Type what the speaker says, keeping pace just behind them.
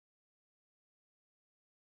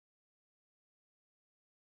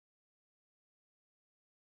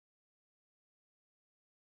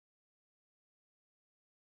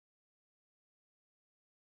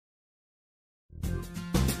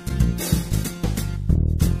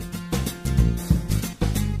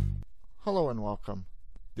welcome.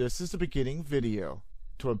 This is the beginning video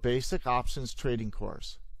to a basic options trading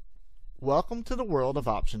course. Welcome to the world of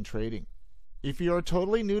option trading. If you are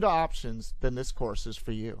totally new to options, then this course is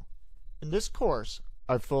for you. In this course,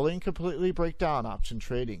 I fully and completely break down option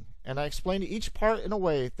trading, and I explain each part in a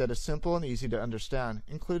way that is simple and easy to understand,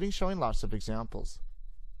 including showing lots of examples.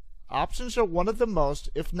 Options are one of the most,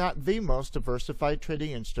 if not the most, diversified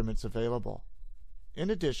trading instruments available. In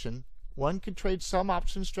addition, one can trade some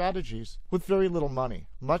option strategies with very little money,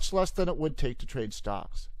 much less than it would take to trade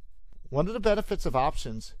stocks. One of the benefits of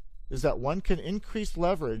options is that one can increase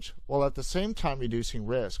leverage while at the same time reducing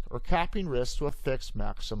risk or capping risk to a fixed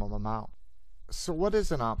maximum amount. So what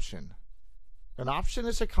is an option? An option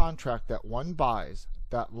is a contract that one buys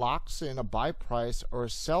that locks in a buy price or a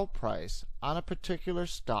sell price on a particular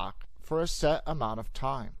stock for a set amount of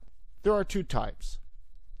time. There are two types.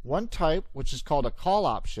 One type, which is called a call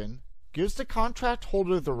option, gives the contract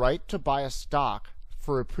holder the right to buy a stock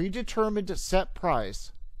for a predetermined set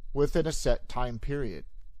price within a set time period.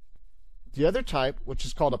 The other type, which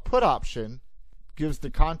is called a put option, gives the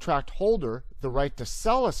contract holder the right to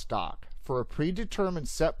sell a stock for a predetermined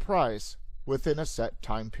set price within a set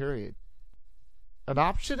time period. An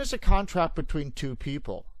option is a contract between two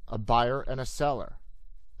people, a buyer and a seller.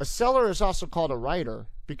 A seller is also called a writer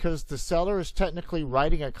because the seller is technically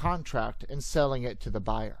writing a contract and selling it to the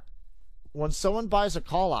buyer. When someone buys a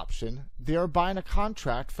call option, they are buying a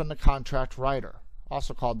contract from the contract writer,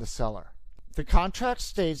 also called the seller. The contract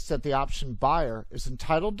states that the option buyer is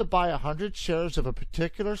entitled to buy 100 shares of a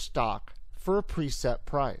particular stock for a preset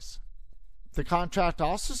price. The contract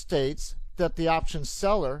also states that the option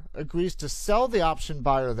seller agrees to sell the option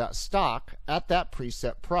buyer that stock at that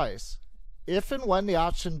preset price, if and when the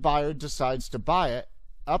option buyer decides to buy it,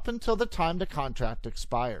 up until the time the contract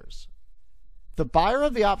expires. The buyer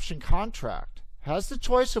of the option contract has the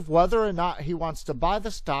choice of whether or not he wants to buy the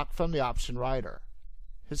stock from the option writer.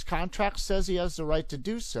 His contract says he has the right to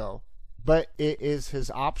do so, but it is his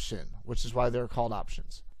option, which is why they're called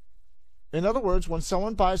options. In other words, when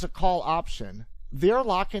someone buys a call option, they are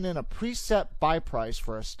locking in a preset buy price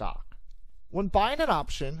for a stock. When buying an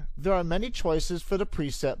option, there are many choices for the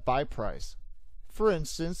preset buy price. For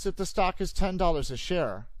instance, if the stock is $10 a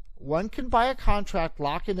share, one can buy a contract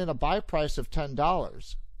locking in a buy price of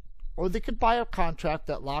 $10, or they could buy a contract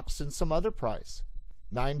that locks in some other price,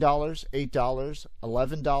 $9, $8,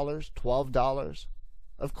 $11, $12.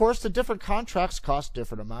 Of course, the different contracts cost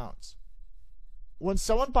different amounts. When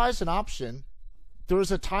someone buys an option, there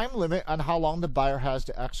is a time limit on how long the buyer has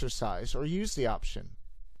to exercise or use the option.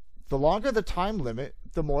 The longer the time limit,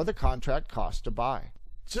 the more the contract costs to buy.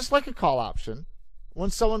 Just like a call option,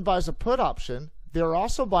 when someone buys a put option, they are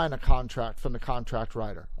also buying a contract from the contract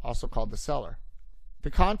writer, also called the seller.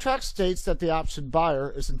 The contract states that the option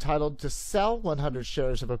buyer is entitled to sell 100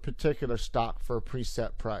 shares of a particular stock for a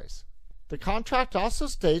preset price. The contract also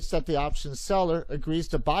states that the option seller agrees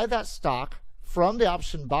to buy that stock from the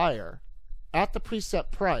option buyer at the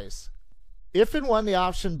preset price, if and when the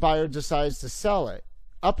option buyer decides to sell it,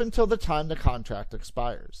 up until the time the contract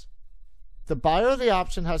expires. The buyer of the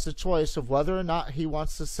option has the choice of whether or not he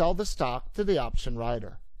wants to sell the stock to the option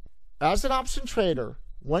writer. As an option trader,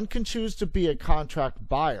 one can choose to be a contract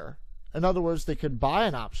buyer, in other words, they can buy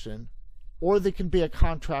an option, or they can be a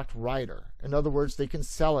contract writer, in other words, they can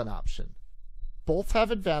sell an option. Both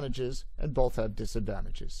have advantages and both have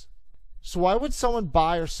disadvantages. So why would someone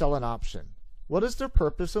buy or sell an option? What is their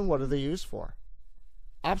purpose and what are they used for?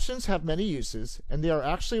 Options have many uses, and they are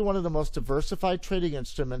actually one of the most diversified trading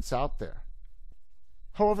instruments out there.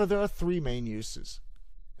 However, there are three main uses.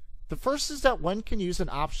 The first is that one can use an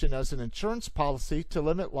option as an insurance policy to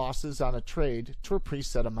limit losses on a trade to a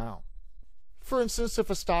preset amount. For instance, if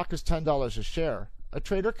a stock is $10 a share, a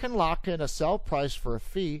trader can lock in a sell price for a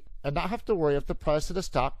fee and not have to worry if the price of the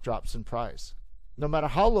stock drops in price. No matter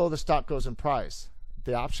how low the stock goes in price,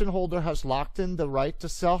 the option holder has locked in the right to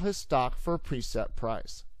sell his stock for a preset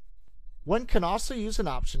price. One can also use an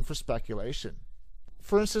option for speculation.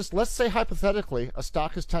 For instance, let's say hypothetically a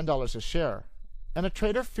stock is $10 a share, and a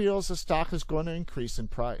trader feels the stock is going to increase in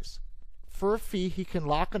price. For a fee, he can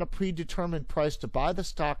lock in a predetermined price to buy the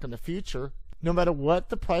stock in the future, no matter what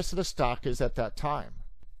the price of the stock is at that time.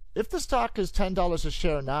 If the stock is $10 a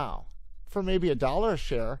share now, for maybe $1 a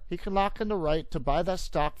share, he can lock in the right to buy that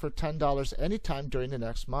stock for $10 anytime during the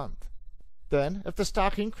next month. Then, if the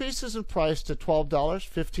stock increases in price to $12,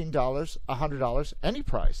 $15, $100, any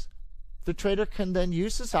price, the trader can then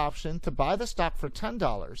use this option to buy the stock for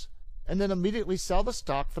 $10 and then immediately sell the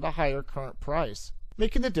stock for the higher current price,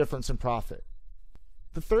 making the difference in profit.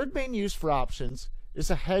 The third main use for options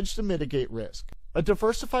is a hedge to mitigate risk. A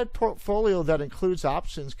diversified portfolio that includes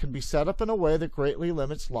options can be set up in a way that greatly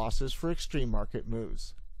limits losses for extreme market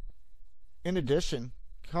moves. In addition,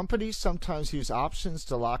 companies sometimes use options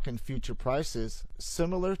to lock in future prices,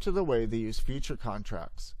 similar to the way they use future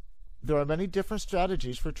contracts. There are many different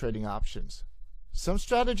strategies for trading options. Some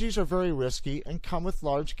strategies are very risky and come with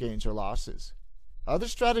large gains or losses. Other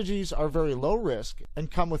strategies are very low risk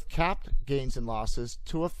and come with capped gains and losses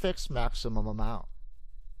to a fixed maximum amount.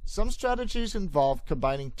 Some strategies involve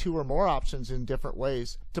combining two or more options in different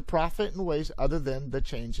ways to profit in ways other than the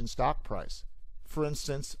change in stock price. For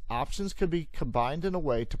instance, options could be combined in a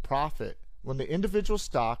way to profit when the individual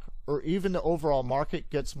stock or even the overall market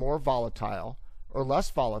gets more volatile or less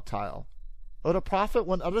volatile, or to profit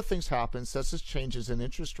when other things happen such as changes in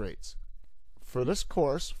interest rates. For this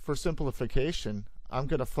course, for simplification, I'm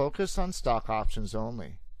going to focus on stock options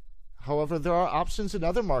only. However, there are options in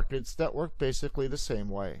other markets that work basically the same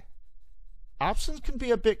way. Options can be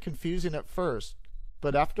a bit confusing at first,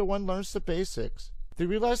 but after one learns the basics, they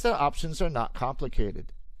realize that options are not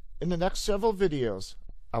complicated. In the next several videos,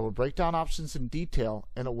 I will break down options in detail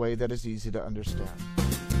in a way that is easy to understand.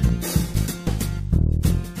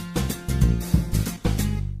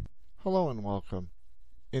 Hello and welcome.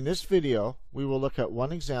 In this video, we will look at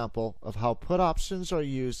one example of how put options are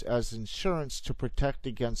used as insurance to protect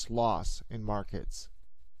against loss in markets.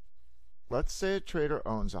 Let's say a trader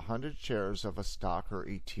owns 100 shares of a stock or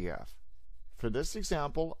ETF. For this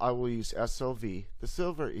example, I will use SOV, the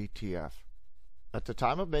silver ETF. At the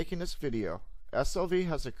time of making this video, SOV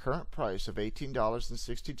has a current price of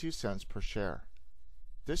 $18.62 per share.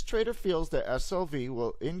 This trader feels that SOV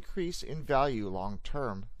will increase in value long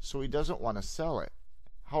term, so he doesn't want to sell it.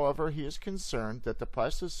 However, he is concerned that the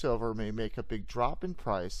price of silver may make a big drop in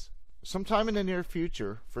price sometime in the near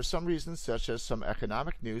future for some reason such as some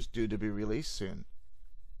economic news due to be released soon.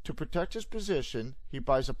 To protect his position, he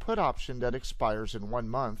buys a put option that expires in 1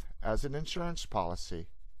 month as an insurance policy.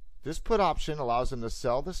 This put option allows him to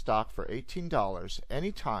sell the stock for $18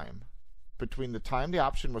 any time between the time the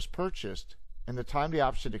option was purchased and the time the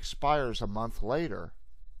option expires a month later,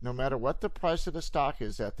 no matter what the price of the stock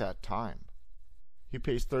is at that time. He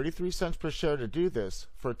pays 33 cents per share to do this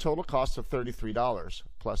for a total cost of $33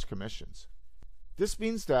 plus commissions. This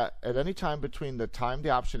means that at any time between the time the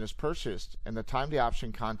option is purchased and the time the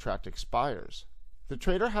option contract expires, the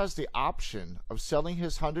trader has the option of selling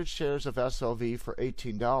his 100 shares of SOV for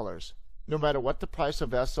 $18, no matter what the price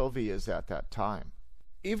of SOV is at that time.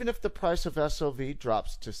 Even if the price of SOV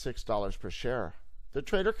drops to $6 per share, the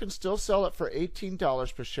trader can still sell it for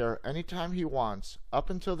 $18 per share anytime he wants up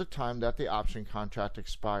until the time that the option contract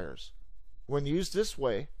expires. When used this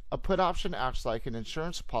way, a put option acts like an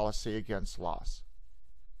insurance policy against loss.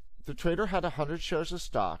 The trader had 100 shares of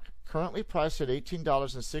stock, currently priced at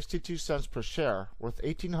 $18.62 per share, worth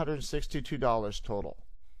 $1,862 total.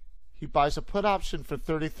 He buys a put option for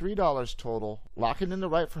 $33 total, locking in the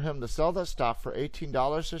right for him to sell that stock for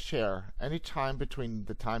 $18 a share any time between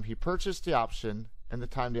the time he purchased the option and the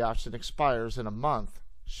time the option expires in a month,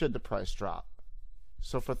 should the price drop.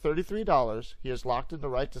 So for $33, he has locked in the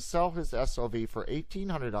right to sell his SOV for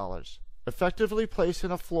 $1,800, effectively placing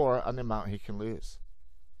a floor on the amount he can lose.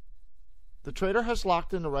 The trader has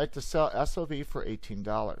locked in the right to sell SOV for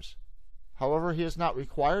 $18. However, he is not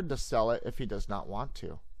required to sell it if he does not want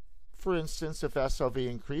to. For instance, if SOV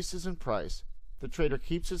increases in price, the trader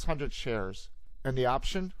keeps his 100 shares, and the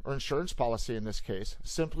option, or insurance policy in this case,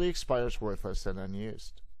 simply expires worthless and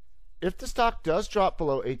unused. If the stock does drop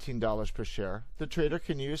below $18 per share, the trader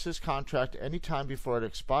can use his contract any time before it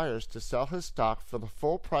expires to sell his stock for the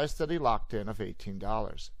full price that he locked in of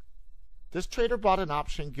 $18. This trader bought an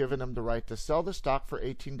option giving him the right to sell the stock for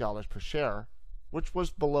 $18 per share, which was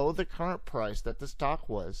below the current price that the stock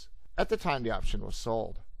was at the time the option was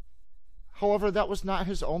sold. However, that was not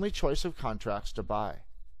his only choice of contracts to buy.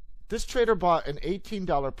 This trader bought an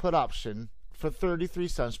 $18 put option for 33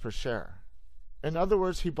 cents per share. In other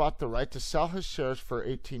words, he bought the right to sell his shares for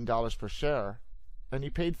 $18 per share, and he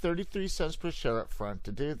paid 33 cents per share up front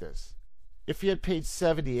to do this. If he had paid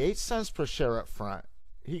 78 cents per share up front,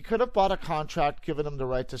 he could have bought a contract giving him the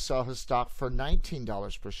right to sell his stock for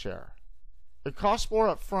 $19 per share. It costs more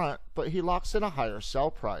up front, but he locks in a higher sell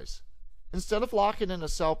price. Instead of locking in a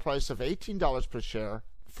sell price of $18 per share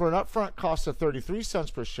for an upfront cost of 33 cents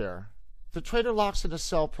per share, the trader locks in a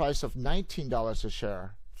sell price of $19 a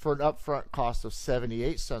share for an upfront cost of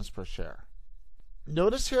 78 cents per share.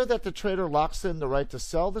 Notice here that the trader locks in the right to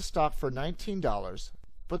sell the stock for $19,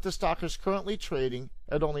 but the stock is currently trading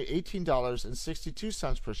at only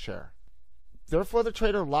 $18.62 per share. Therefore, the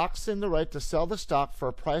trader locks in the right to sell the stock for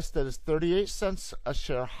a price that is 38 cents a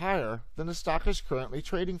share higher than the stock is currently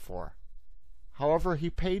trading for. However, he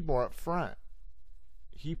paid more up front.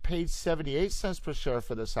 He paid 78 cents per share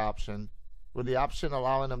for this option, where the option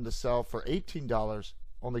allowing him to sell for $18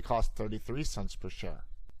 only cost 33 cents per share.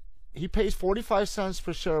 He pays 45 cents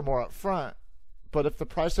per share more up front, but if the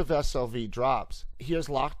price of SLV drops, he has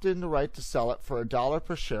locked in the right to sell it for $1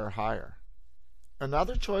 per share higher.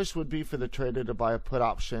 Another choice would be for the trader to buy a put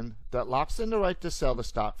option that locks in the right to sell the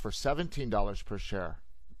stock for $17 per share.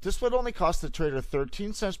 This would only cost the trader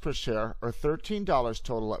 13 cents per share, or $13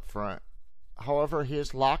 total up front. However, he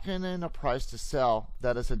is locking in a price to sell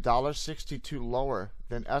that is $1.62 lower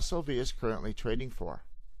than SLV is currently trading for.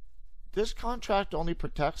 This contract only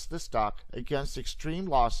protects the stock against extreme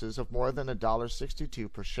losses of more than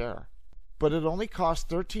 $1.62 per share, but it only costs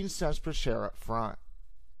 13 cents per share up front.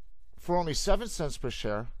 For only 7 cents per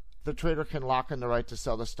share, the trader can lock in the right to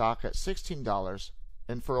sell the stock at $16,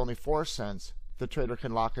 and for only 4 cents, the trader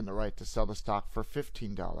can lock in the right to sell the stock for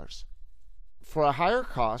 $15. For a higher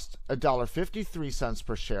cost, $1.53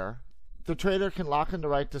 per share, the trader can lock in the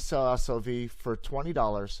right to sell SLV for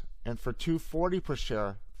 $20, and for $2.40 per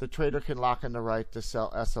share, the trader can lock in the right to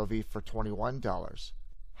sell SLV for $21.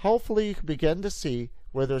 Hopefully you can begin to see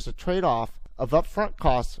where there's a trade-off of upfront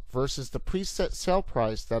costs versus the preset sale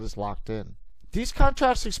price that is locked in. These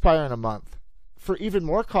contracts expire in a month. For even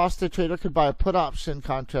more cost, the trader could buy a put option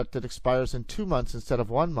contract that expires in 2 months instead of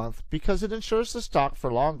 1 month because it insures the stock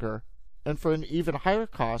for longer, and for an even higher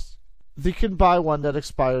cost, they can buy one that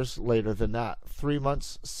expires later than that, 3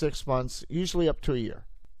 months, 6 months, usually up to a year.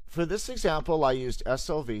 For this example, I used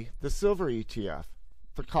SLV, the silver ETF.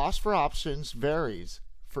 The cost for options varies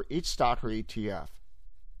for each stock or ETF.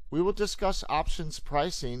 We will discuss options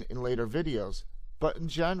pricing in later videos, but in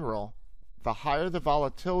general, the higher the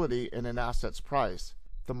volatility in an asset's price,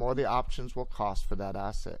 the more the options will cost for that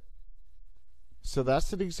asset. So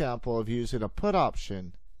that's an example of using a put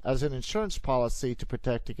option as an insurance policy to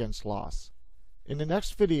protect against loss. In the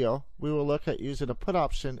next video, we will look at using a put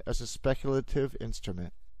option as a speculative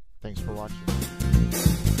instrument. Thanks for watching.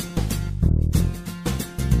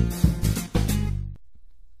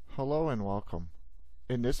 Hello and welcome.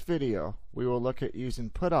 In this video, we will look at using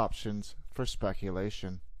put options for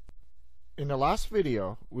speculation. In the last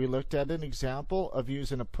video, we looked at an example of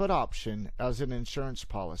using a put option as an insurance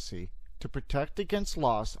policy to protect against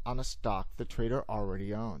loss on a stock the trader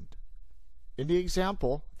already owned. In the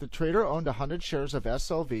example, the trader owned 100 shares of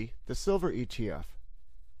SLV, the silver ETF.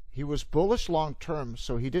 He was bullish long term,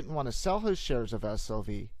 so he didn't want to sell his shares of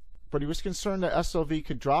SLV, but he was concerned that SLV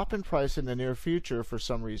could drop in price in the near future for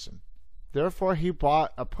some reason. Therefore, he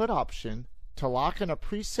bought a put option to lock in a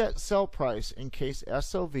preset sell price in case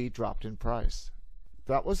SLV dropped in price.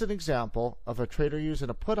 That was an example of a trader using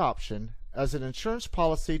a put option as an insurance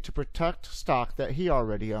policy to protect stock that he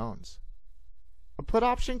already owns. A put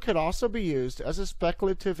option could also be used as a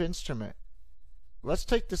speculative instrument. Let's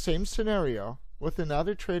take the same scenario with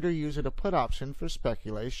another trader using a put option for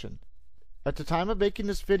speculation. At the time of making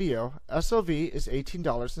this video, SLV is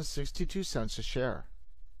 $18.62 a share.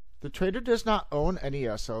 The trader does not own any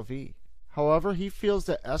SLV. However, he feels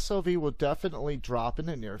that SLV will definitely drop in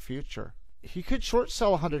the near future. He could short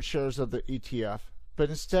sell 100 shares of the ETF, but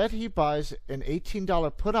instead he buys an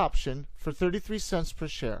 $18 put option for 33 cents per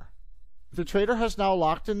share. The trader has now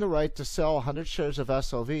locked in the right to sell 100 shares of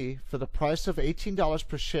SLV for the price of $18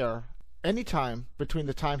 per share anytime between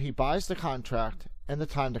the time he buys the contract and the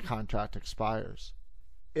time the contract expires.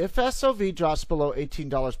 If SLV drops below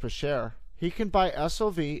 $18 per share, he can buy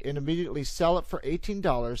SLV and immediately sell it for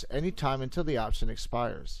 $18 anytime until the option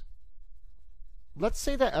expires. Let's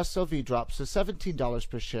say that SLV drops to $17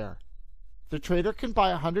 per share. The trader can buy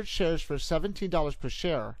 100 shares for $17 per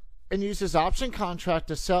share and use his option contract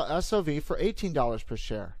to sell SLV for $18 per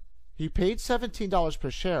share. He paid $17 per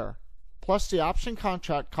share, plus the option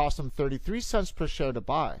contract cost him 33 cents per share to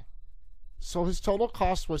buy. So his total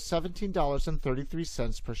cost was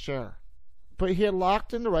 $17.33 per share. But he had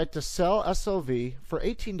locked in the right to sell SLV for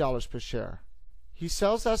 $18 per share. He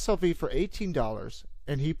sells SLV for $18,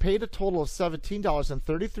 and he paid a total of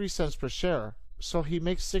 $17.33 per share, so he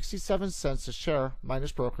makes 67 cents a share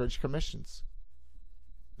minus brokerage commissions.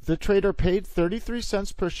 The trader paid 33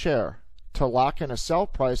 cents per share to lock in a sell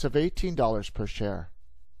price of $18 per share.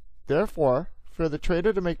 Therefore, for the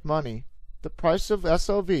trader to make money, the price of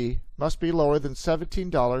SLV must be lower than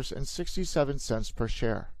 $17.67 per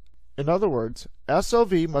share. In other words,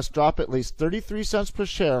 SLV must drop at least 33 cents per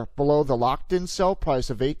share below the locked-in sell price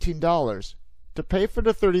of $18 to pay for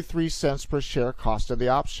the 33 cents per share cost of the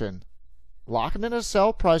option. Locking in a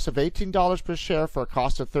sell price of $18 per share for a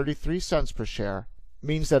cost of 33 cents per share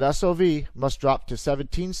means that SOV must drop to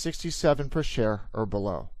 $17.67 per share or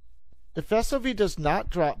below. If SOV does not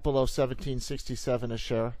drop below $17.67 a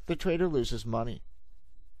share, the trader loses money.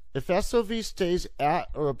 If SOV stays at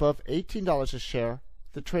or above $18 a share,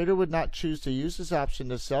 the trader would not choose to use his option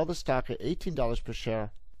to sell the stock at $18 per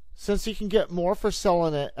share, since he can get more for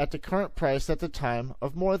selling it at the current price at the time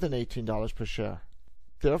of more than $18 per share.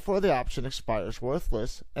 Therefore, the option expires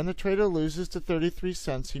worthless, and the trader loses the 33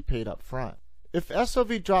 cents he paid up front. If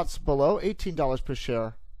SOV drops below $18 per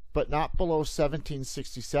share, but not below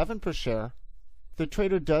 $17.67 per share, the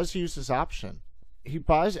trader does use his option. He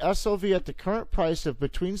buys SOV at the current price of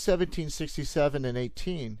between $17.67 and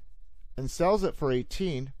 $18 and sells it for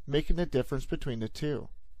 $18, making the difference between the two.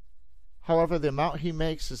 However, the amount he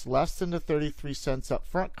makes is less than the 33 cents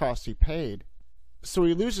upfront cost he paid, so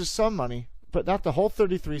he loses some money, but not the whole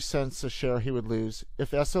 33 cents a share he would lose if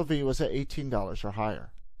SOV was at $18 or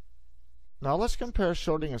higher. Now let's compare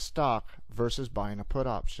shorting a stock versus buying a put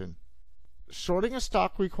option. Shorting a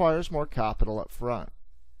stock requires more capital up front.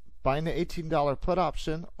 Buying the $18 put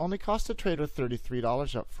option only costs the trader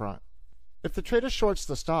 $33 up front. If the trader shorts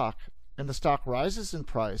the stock and the stock rises in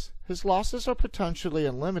price, his losses are potentially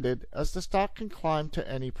unlimited as the stock can climb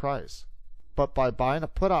to any price. But by buying a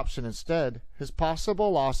put option instead, his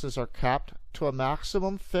possible losses are capped to a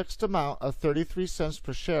maximum fixed amount of 33 cents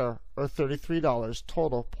per share or $33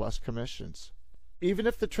 total plus commissions. Even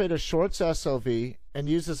if the trader shorts SOV and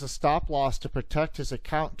uses a stop loss to protect his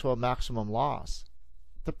account to a maximum loss,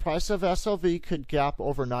 the price of SOV could gap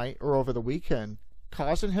overnight or over the weekend,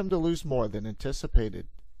 causing him to lose more than anticipated.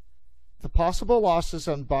 The possible losses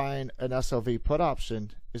on buying an SOV put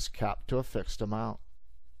option is capped to a fixed amount.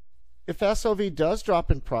 If SOV does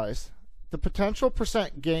drop in price, the potential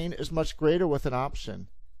percent gain is much greater with an option.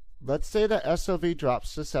 Let's say that SOV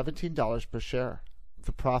drops to $17 per share.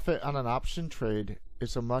 The profit on an option trade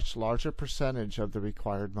is a much larger percentage of the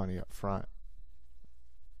required money up front.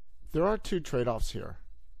 There are two trade-offs here.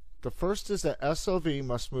 The first is that SOV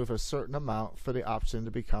must move a certain amount for the option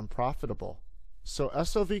to become profitable. So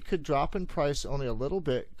SOV could drop in price only a little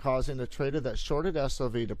bit, causing the trader that shorted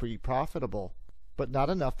SOV to be profitable, but not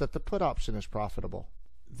enough that the put option is profitable.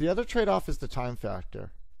 The other trade-off is the time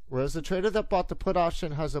factor. Whereas the trader that bought the put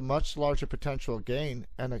option has a much larger potential gain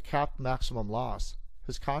and a capped maximum loss,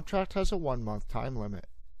 his contract has a 1-month time limit.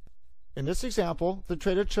 In this example, the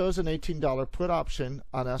trader chose an $18 put option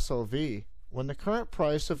on SOV when the current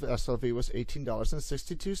price of SOV was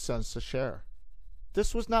 $18.62 a share.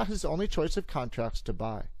 This was not his only choice of contracts to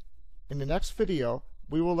buy. In the next video,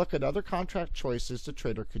 we will look at other contract choices the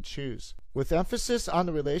trader could choose, with emphasis on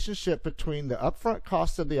the relationship between the upfront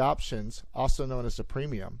cost of the options, also known as the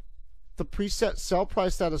premium, the preset sell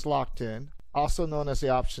price that is locked in, also known as the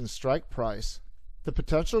option strike price, the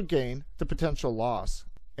potential gain, the potential loss,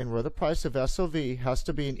 and where the price of SOV has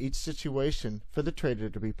to be in each situation for the trader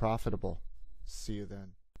to be profitable. See you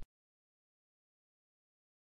then.